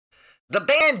The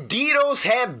Banditos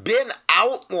have been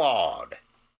outlawed,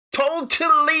 told to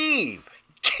leave,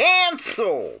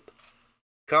 canceled.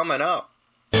 Coming up.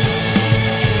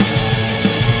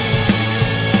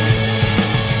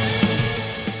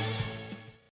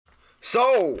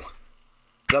 So,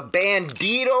 the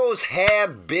Banditos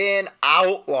have been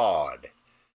outlawed.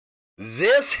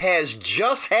 This has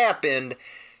just happened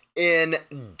in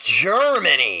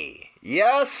Germany.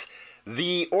 Yes,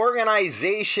 the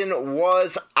organization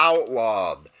was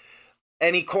outlawed.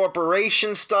 Any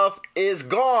corporation stuff is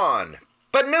gone.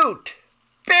 But Newt,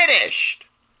 finished.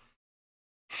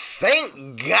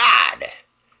 Thank God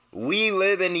we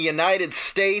live in the United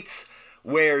States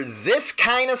where this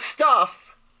kind of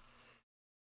stuff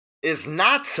is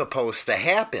not supposed to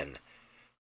happen.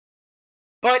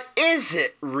 But is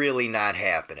it really not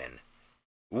happening?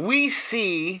 We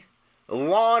see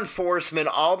law enforcement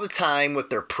all the time with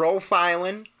their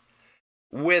profiling,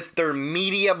 with their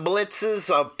media blitzes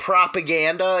of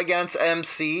propaganda against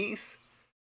MCs,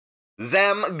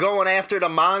 them going after the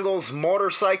Mongols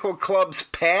Motorcycle Club's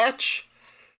patch.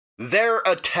 They're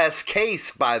a test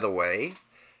case, by the way.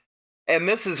 And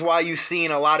this is why you've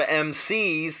seen a lot of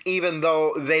MCs, even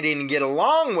though they didn't get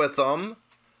along with them,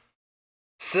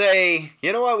 say,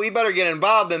 you know what, we better get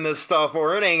involved in this stuff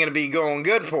or it ain't going to be going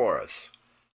good for us.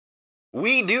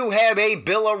 We do have a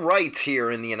Bill of Rights here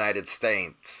in the United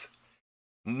States.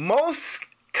 Most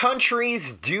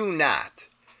countries do not.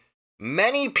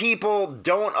 Many people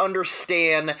don't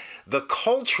understand the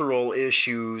cultural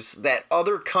issues that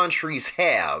other countries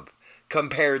have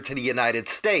compared to the United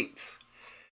States.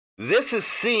 This is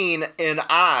seen in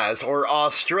Oz or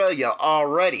Australia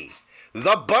already.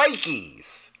 The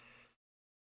bikies.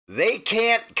 They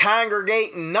can't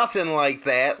congregate nothing like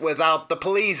that without the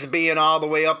police being all the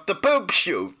way up the poop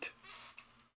chute.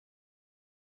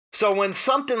 So when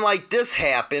something like this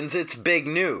happens, it's big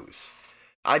news.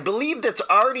 I believe that's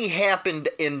already happened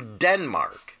in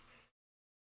Denmark.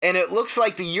 And it looks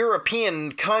like the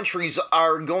European countries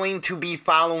are going to be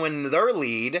following their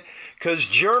lead because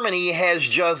Germany has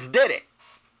just did it.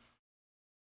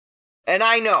 And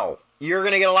I know you're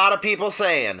going to get a lot of people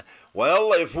saying,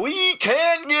 well, if we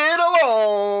can't get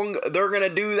along, they're going to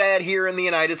do that here in the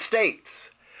United States.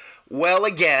 Well,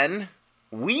 again,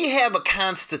 we have a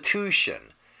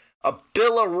constitution, a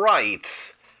Bill of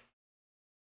Rights.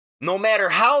 No matter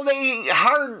how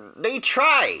hard they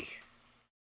try,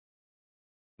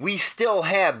 we still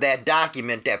have that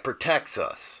document that protects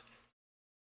us.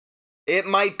 It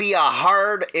might be a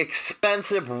hard,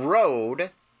 expensive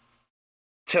road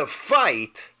to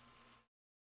fight,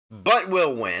 but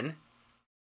we'll win.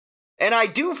 And I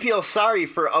do feel sorry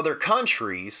for other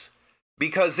countries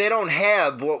because they don't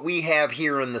have what we have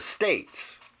here in the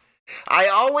States. I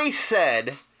always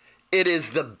said it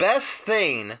is the best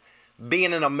thing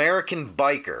being an American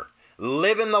biker,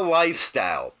 living the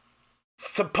lifestyle,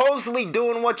 supposedly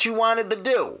doing what you wanted to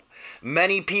do.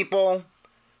 Many people,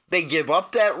 they give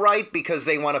up that right because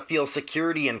they want to feel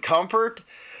security and comfort.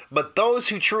 But those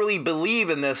who truly believe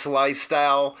in this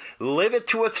lifestyle live it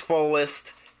to its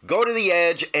fullest, go to the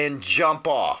edge, and jump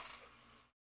off.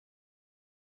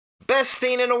 Best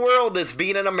thing in the world is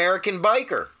being an American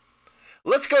biker.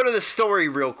 Let's go to the story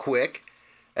real quick,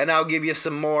 and I'll give you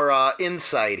some more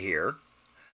insight here.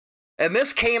 And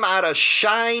this came out of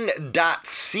shine.cn.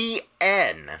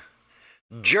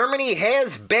 Germany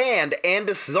has banned and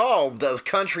dissolved the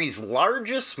country's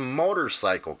largest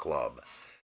motorcycle club,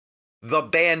 the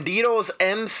Banditos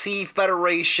MC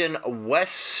Federation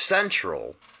West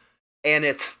Central, and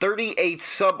its 38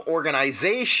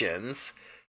 sub-organizations,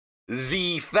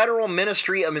 the Federal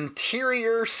Ministry of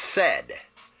Interior said.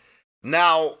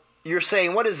 Now, you're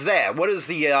saying, what is that? What is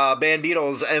the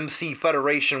Banditos MC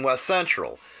Federation West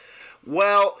Central?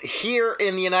 Well, here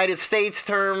in the United States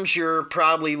terms, you're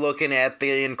probably looking at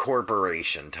the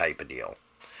incorporation type of deal.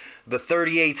 The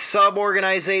 38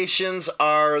 sub-organizations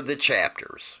are the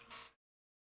chapters.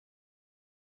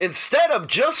 Instead of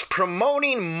just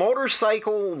promoting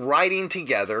motorcycle riding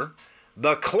together,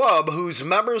 the club, whose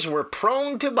members were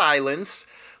prone to violence,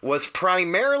 was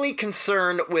primarily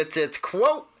concerned with its,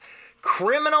 quote,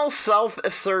 criminal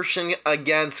self-assertion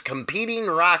against competing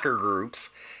rocker groups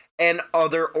and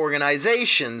other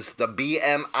organizations, the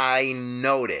BMI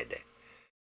noted.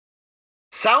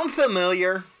 Sound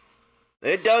familiar?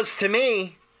 It does to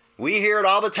me. We hear it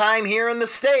all the time here in the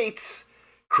States.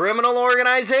 Criminal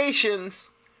organizations.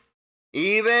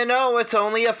 Even though it's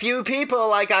only a few people,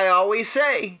 like I always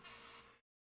say.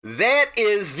 That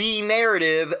is the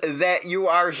narrative that you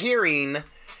are hearing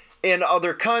in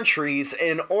other countries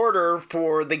in order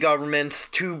for the governments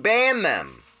to ban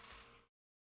them.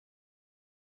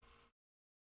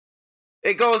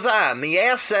 It goes on. The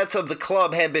assets of the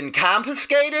club have been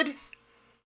confiscated,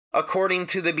 according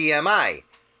to the BMI.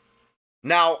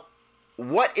 Now,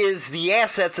 what is the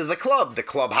assets of the club? The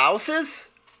clubhouses?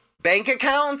 Bank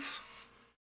accounts?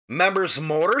 Members'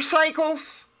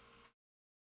 motorcycles?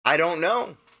 I don't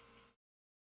know.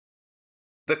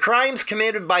 The crimes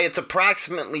committed by its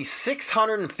approximately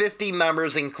 650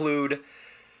 members include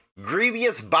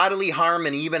grievous bodily harm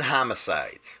and even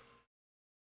homicides.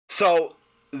 So,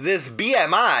 this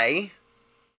BMI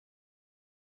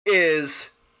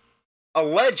is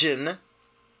alleging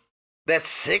that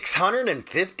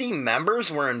 650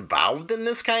 members were involved in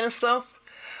this kind of stuff?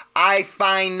 I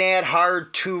find that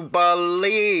hard to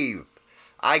believe.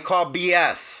 I call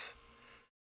BS.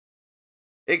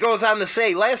 It goes on to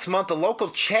say, last month, a local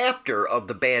chapter of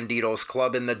the Banditos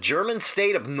Club in the German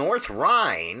state of North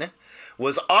Rhine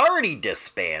was already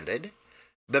disbanded.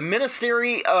 The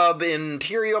Ministry of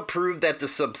Interior proved that the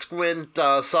subsequent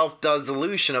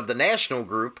self-dissolution of the national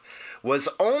group was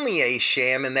only a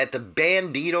sham and that the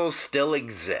Banditos still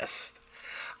exist.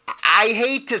 I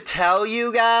hate to tell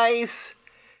you guys,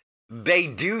 they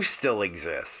do still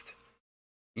exist.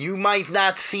 You might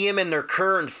not see them in their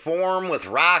current form with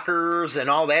rockers and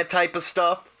all that type of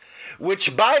stuff,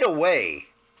 which, by the way,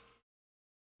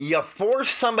 you force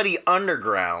somebody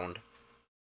underground,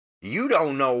 you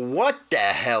don't know what the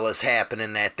hell is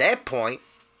happening at that point.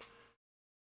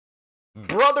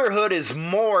 Brotherhood is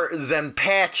more than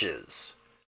patches.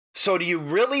 So do you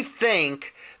really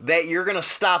think that you're going to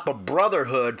stop a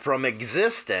brotherhood from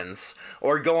existence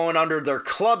or going under their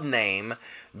club name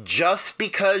just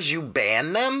because you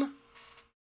ban them?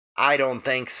 I don't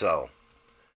think so.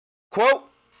 Quote,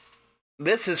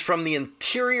 this is from the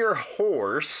Interior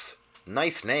Horse,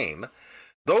 nice name.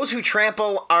 Those who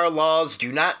trample our laws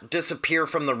do not disappear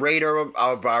from the radar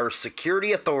of our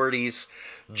security authorities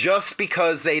just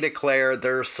because they declare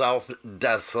their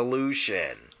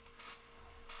self-dissolution.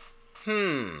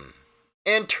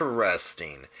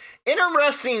 Interesting.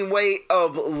 Interesting way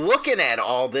of looking at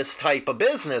all this type of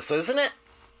business, isn't it?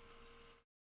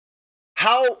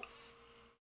 How,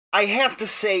 I have to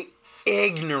say,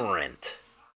 ignorant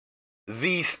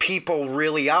these people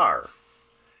really are.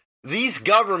 These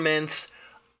governments,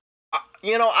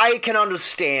 I can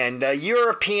understand.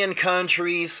 European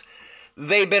countries,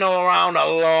 they've been around a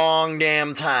long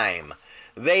damn time.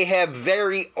 They have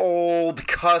very old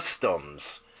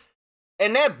customs.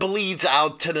 And that bleeds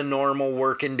out to the normal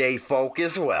working day folk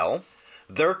as well.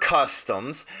 Their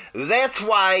customs. That's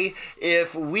why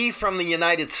if we from the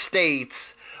United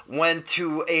States went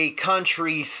to a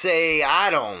country, say, I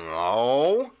don't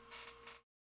know,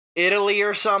 Italy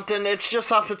or something, it's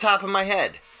just off the top of my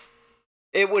head.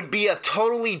 It would be a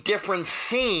totally different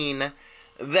scene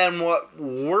than what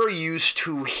we're used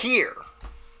to here.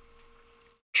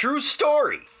 True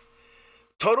story.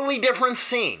 Totally different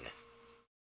scene.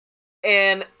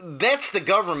 And that's the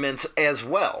government as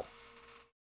well.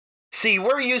 See,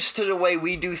 we're used to the way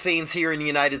we do things here in the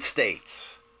United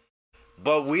States.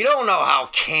 But we don't know how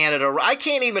Canada... I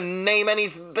can't even name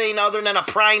anything other than a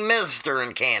prime minister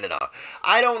in Canada.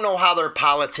 I don't know how their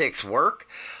politics work.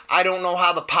 I don't know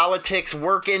how the politics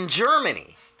work in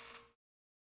Germany.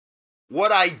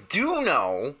 What I do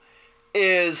know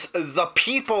is the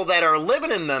people that are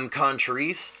living in them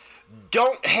countries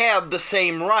don't have the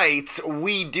same rights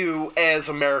we do as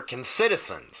American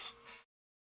citizens.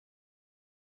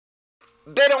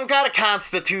 They don't got a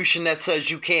constitution that says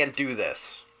you can't do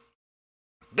this.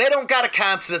 They don't got a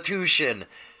constitution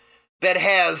that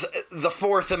has the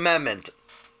Fourth Amendment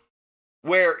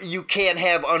where you can't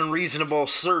have unreasonable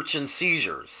search and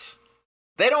seizures.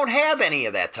 They don't have any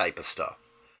of that type of stuff.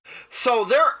 So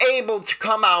they're able to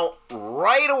come out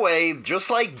right away, just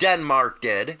like Denmark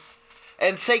did,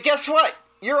 and say, guess what?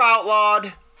 You're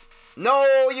outlawed.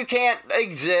 No, you can't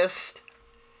exist.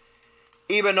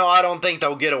 Even though I don't think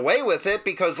they'll get away with it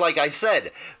because, like I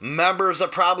said, members will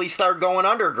probably start going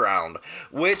underground.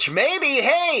 Which maybe,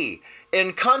 hey,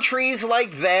 in countries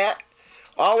like that,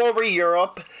 all over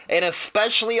Europe, and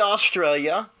especially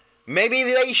Australia, maybe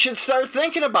they should start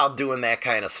thinking about doing that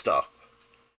kind of stuff.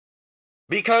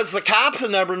 Because the cops will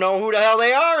never know who the hell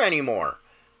they are anymore.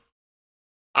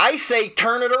 I say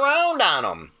turn it around on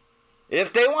them.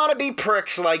 If they want to be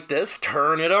pricks like this,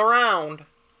 turn it around.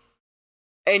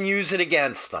 And use it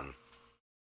against them.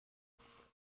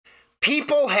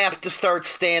 People have to start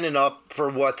standing up for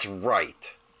what's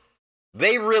right.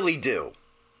 They really do.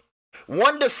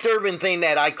 One disturbing thing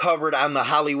that I covered on the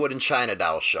Hollywood and China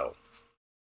Doll show.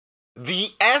 The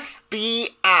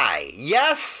FBI,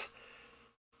 yes,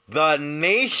 the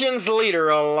nation's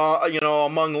leader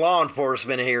among law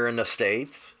enforcement here in the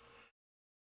States,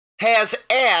 has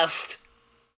asked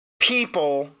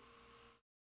people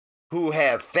who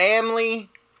have family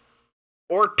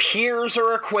or peers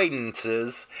or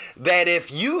acquaintances that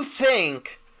if you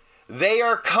think they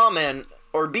are coming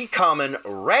or becoming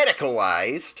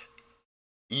radicalized,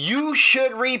 you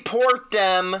should report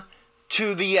them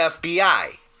to the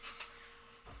FBI.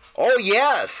 Oh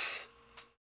yes,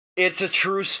 it's a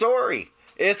true story.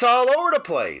 It's all over the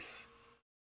place.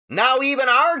 Now even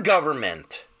our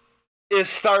government is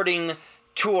starting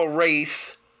to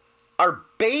erase our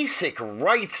basic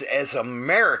rights as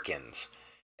Americans.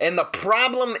 And the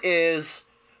problem is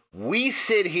we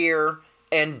sit here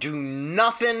and do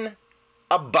nothing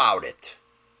about it.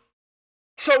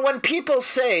 So when people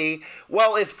say,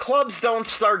 well, if clubs don't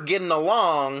start getting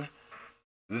along,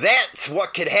 that's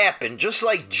what could happen, just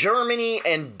like Germany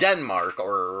and Denmark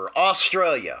or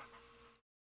Australia.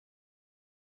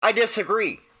 I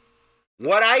disagree.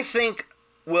 What I think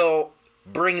will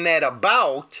bring that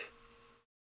about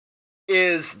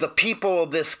is the people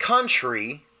of this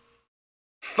country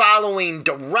following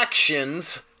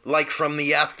directions, like from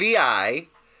the FBI,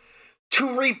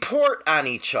 to report on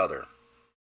each other.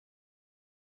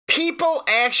 People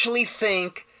actually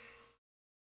think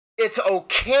it's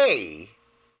okay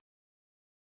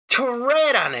to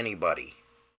rat on anybody.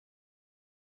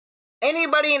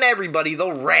 Anybody and everybody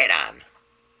they'll rat on.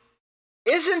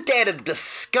 Isn't that a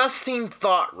disgusting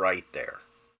thought right there?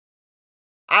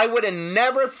 I would have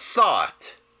never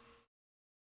thought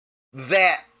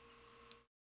that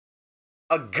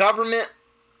a government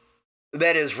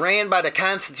that is ran by the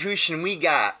Constitution we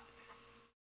got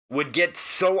would get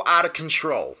so out of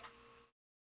control.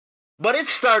 But it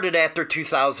started after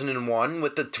 2001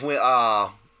 with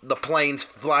the planes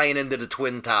flying into the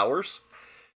Twin Towers.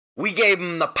 We gave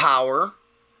them the power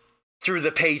through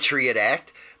the Patriot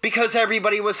Act because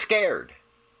everybody was scared.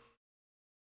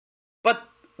 But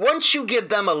once you give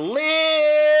them a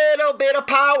little bit of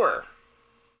power,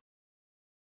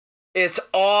 it's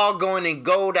all going to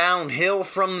go downhill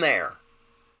from there.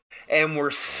 And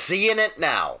we're seeing it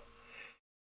now.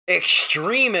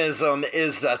 Extremism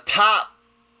is the top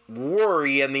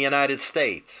worry in the United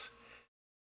States.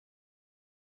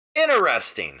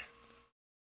 Interesting.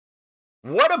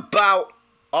 What about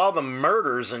all the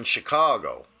murders in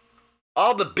Chicago?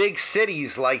 All the big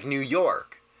cities like New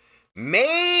York?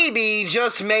 Maybe,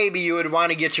 just maybe, you would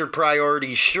want to get your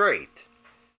priorities straight.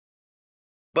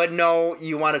 But no,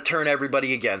 you want to turn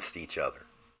everybody against each other.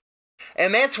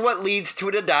 And that's what leads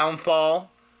to the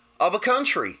downfall of a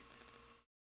country.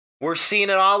 We're seeing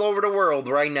it all over the world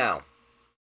right now.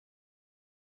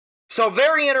 So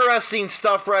very interesting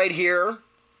stuff right here.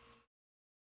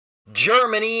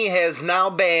 Germany has now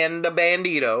banned the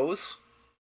banditos.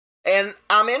 And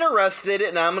I'm interested,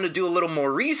 and I'm going to do a little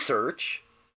more research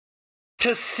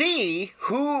to see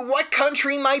what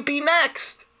country might be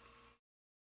next.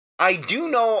 I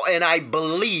do know, and I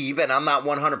believe, and I'm not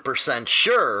 100%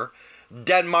 sure,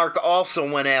 Denmark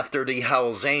also went after the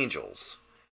Hells Angels.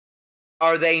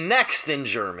 Are they next in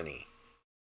Germany?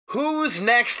 Who's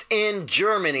next in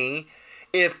Germany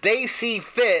if they see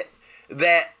fit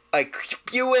that a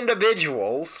few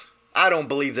individuals, I don't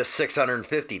believe the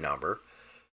 650 number,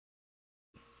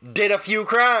 did a few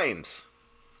crimes,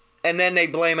 and then they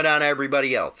blame it on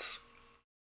everybody else?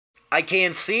 I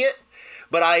can't see it,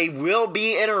 but I will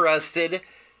be interested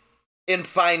in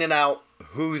finding out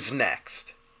who's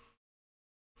next.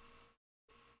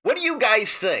 What do you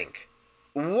guys think?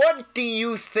 What do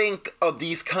you think of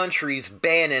these countries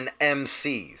banning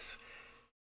MCs?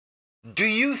 Do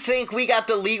you think we got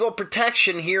the legal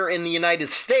protection here in the United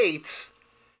States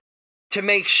to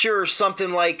make sure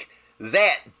something like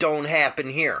that don't happen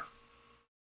here?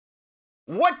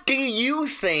 What do you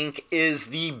think is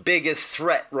the biggest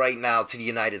threat right now to the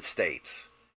United States?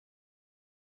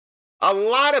 A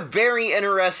lot of very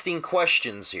interesting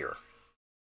questions here.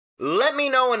 Let me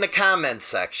know in the comment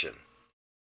section.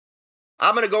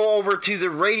 I'm going to go over to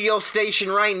the radio station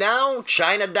right now.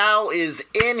 China Doll is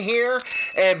in here.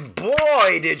 And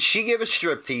boy, did she give a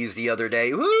striptease the other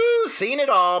day. Woo, seen it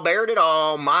all, bared it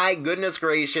all. My goodness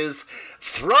gracious.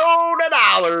 Throw the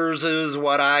dollars is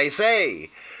what I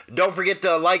say. Don't forget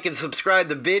to like and subscribe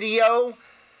the video.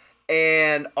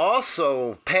 And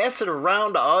also, pass it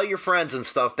around to all your friends and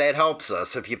stuff. That helps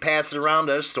us. If you pass it around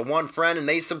just to one friend and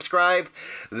they subscribe,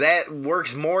 that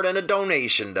works more than a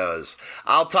donation does.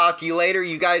 I'll talk to you later.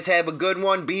 You guys have a good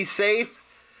one. Be safe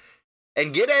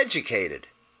and get educated.